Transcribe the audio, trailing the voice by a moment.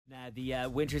The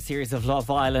winter series of Love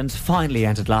Island finally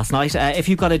ended last night. If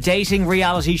you've got a dating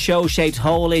reality show shaped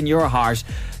hole in your heart,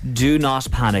 do not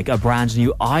panic. A brand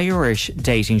new Irish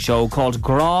dating show called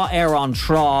Grá Ar an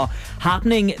Trá,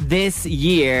 happening this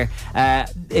year,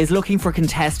 is looking for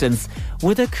contestants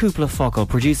with a Cúpla Focail.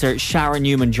 Producer Sharon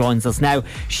Newman joins us now.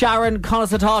 Sharon,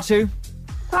 Conas Atatu.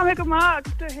 Táimid go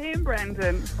maith to him,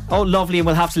 Brendan. Oh, lovely, and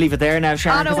we'll have to leave it there now,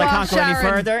 Sharon, because I can't go any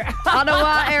further.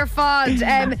 Anawa ar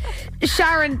fad.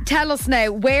 Sharon, tell us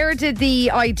now, where did the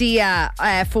idea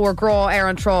for Grá Ar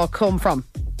an Trá come from?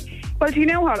 Well, do you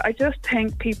know what? I just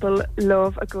think people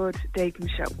love a good dating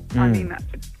show. I mean,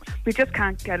 we just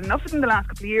can't get enough of them the last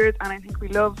couple of years, and I think we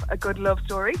love a good love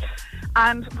story.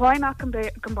 And why not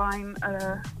combine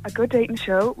a good dating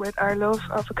show with our love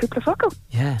of a Cúpla Focail?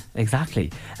 Yeah,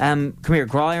 exactly. Come here,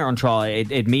 Grá Ar an Trá,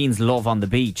 it means love on the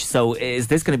beach. So is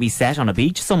this going to be set on a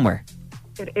beach somewhere?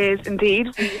 It is indeed.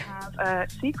 We have a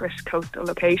secret coastal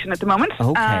location at the moment.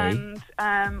 Okay.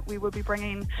 And we will be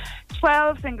bringing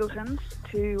 12 singletons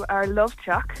to our love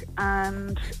shack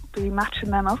and be matching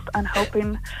them up and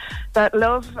hoping that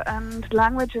love and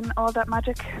language and all that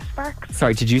magic sparks.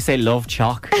 Sorry, did you say love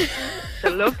chalk? The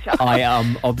love shack. I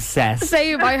am obsessed.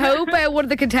 Same. I hope one of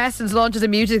the contestants launches a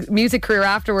music career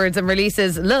afterwards and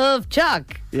releases Love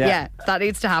Chuck. Yeah, that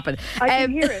needs to happen. I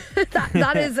can hear it.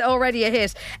 that is already a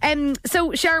hit.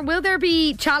 So, Sharon, will there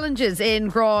be challenges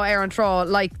in Grá Ar an Trá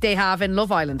like they have in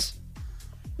Love Island?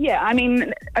 Yeah, I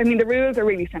mean, the rules are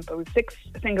really simple. We've 6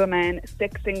 single men,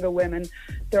 6 single women.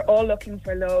 They're all looking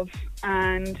for love,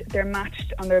 and they're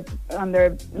matched on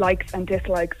their likes and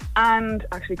dislikes, and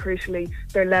actually, crucially,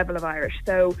 their level of Irish.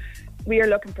 So we are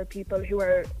looking for people who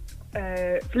are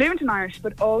fluent in Irish,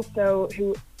 but also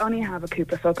who only have a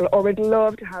Cúpla Focail or would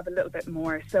love to have a little bit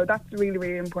more. So that's really,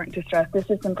 really important to stress. This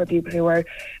isn't for people who are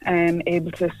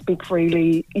able to speak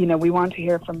freely. You know, we want to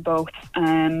hear from both,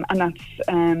 and that's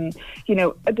you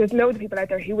know, there's loads of people out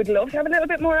there who would love to have a little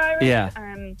bit more Irish. Yeah.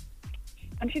 And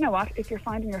you know what? If you're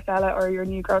finding your fella or your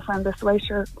new girlfriend this way,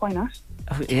 sure, why not?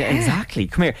 Oh, yeah, exactly.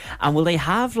 Come here. And will they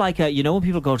have like a, you know, when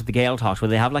people go to the Gael Talks, will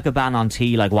they have like a ban on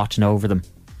tea, like watching over them?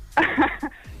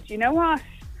 You know what?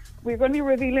 We're going to be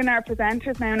revealing our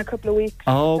presenters now in a couple of weeks.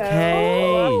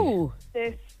 Okay. So,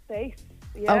 this space.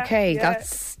 Yeah, okay,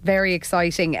 that's very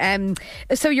exciting.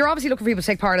 So you're obviously looking for people to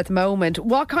take part at the moment.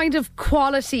 What kind of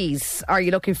qualities are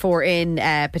you looking for in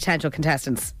potential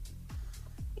contestants?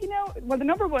 You know, well, the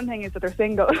number one thing is that they're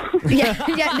single.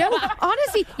 No,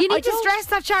 honestly, you need to stress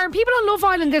that, Sharon. People on Love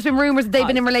Island, there's been rumours that they've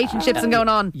been in relationships and going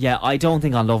on. Yeah, I don't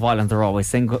think on Love Island they're always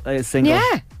single.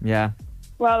 Yeah.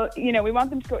 Well, you know, we want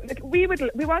them to go. Like, we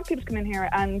want people to come in here,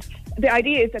 and the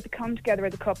idea is that they come together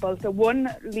as a couple. So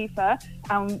one Lifa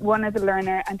and one as a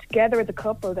learner, and together as a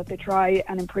couple that they try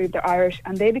and improve their Irish,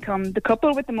 and they become the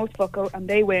couple with the most focail, and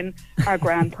they win our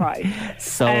grand prize.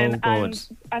 So good.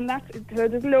 And that's, so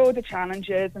there's loads of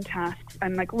challenges and tasks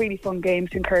and like really fun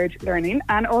games to encourage learning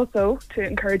and also to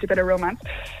encourage a bit of romance.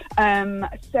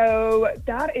 So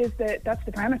that's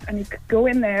the premise, and you could go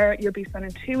in there. You'll be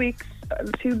spending 2 weeks.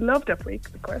 2 loved up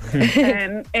weeks, of course,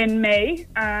 in May,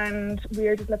 and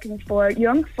we're just looking for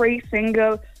young, free,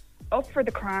 single, up for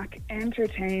the crack,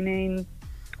 entertaining,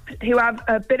 who have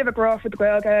a bit of a bra for the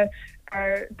Gaeilge,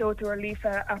 or those who are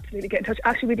Lifa, absolutely get in touch.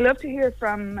 Actually, we'd love to hear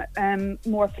from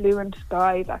more fluent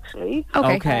guys, actually.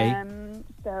 Okay.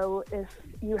 So if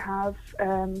you have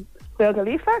Gaeilge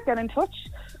Lifa, get in touch.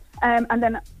 And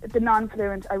then the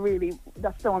non-fluent,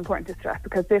 that's so important to stress,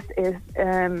 because this is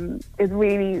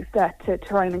really set to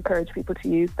try and encourage people to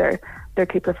use their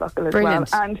Cúpla Focail as well.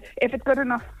 And if it's good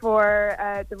enough for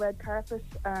the red carpet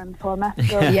and Paul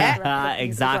Mescal. Yeah,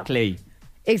 exactly. Well.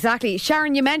 Exactly.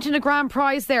 Sharon, you mentioned a grand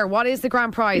prize there. What is the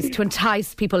grand prize to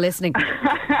entice people listening?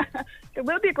 There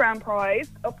will be a grand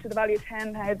prize up to the value of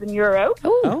 €10,000.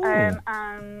 Oh.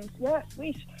 And yeah,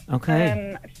 sweet.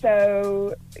 Okay.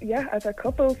 So yeah, as a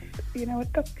couple, you know,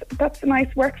 that's a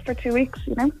nice work for 2 weeks,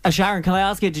 you know. Sharon, can I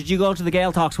ask you, did you go to the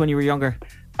Gael Talks when you were younger?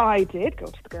 I did go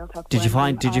to the Gael Talks. Did you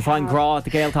find Grá at the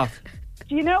Gael Talks?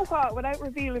 Do you know what? Without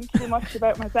revealing too much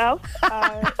about myself,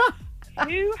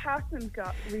 who hasn't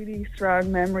got really strong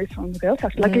memories from the Gael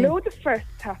Talks? Like loads of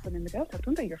firsts happen in the Gael Talks,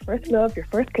 don't they? Your first love, your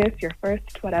first kiss, your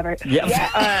first whatever. Yeah.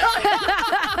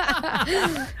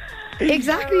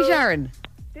 Exactly, Sharon.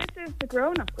 This is the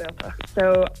grown-up Gael Talks,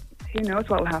 so who knows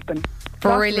what will happen.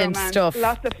 Brilliant stuff.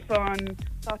 Lots of fun,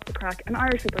 lots of crack. And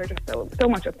Irish people are just so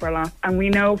much up for a laugh. And we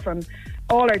know from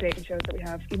all our dating shows that we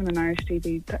have, even on Irish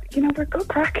TV, that, you know, they're good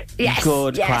crack. Yes.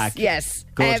 Good crack. Yes.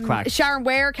 Good crack. Sharon,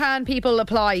 where can people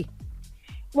apply?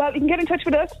 Well, you can get in touch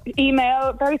with us.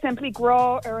 Email, very simply,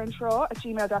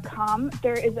 grawearantro@gmail.com.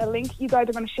 There is a link you guys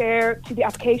are going to share to the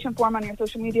application form on your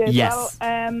social media as well.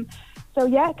 So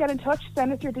yeah, get in touch,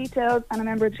 send us your details, and a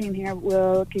member of the team here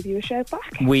will give you a shout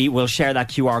back. We will share that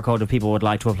QR code if people would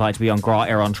like to apply to be on Gra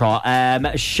Éireann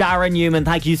Trá. Sharon Newman,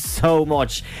 thank you so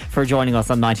much for joining us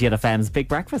on 98FM's Big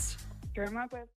Breakfast. Sure, my pleasure.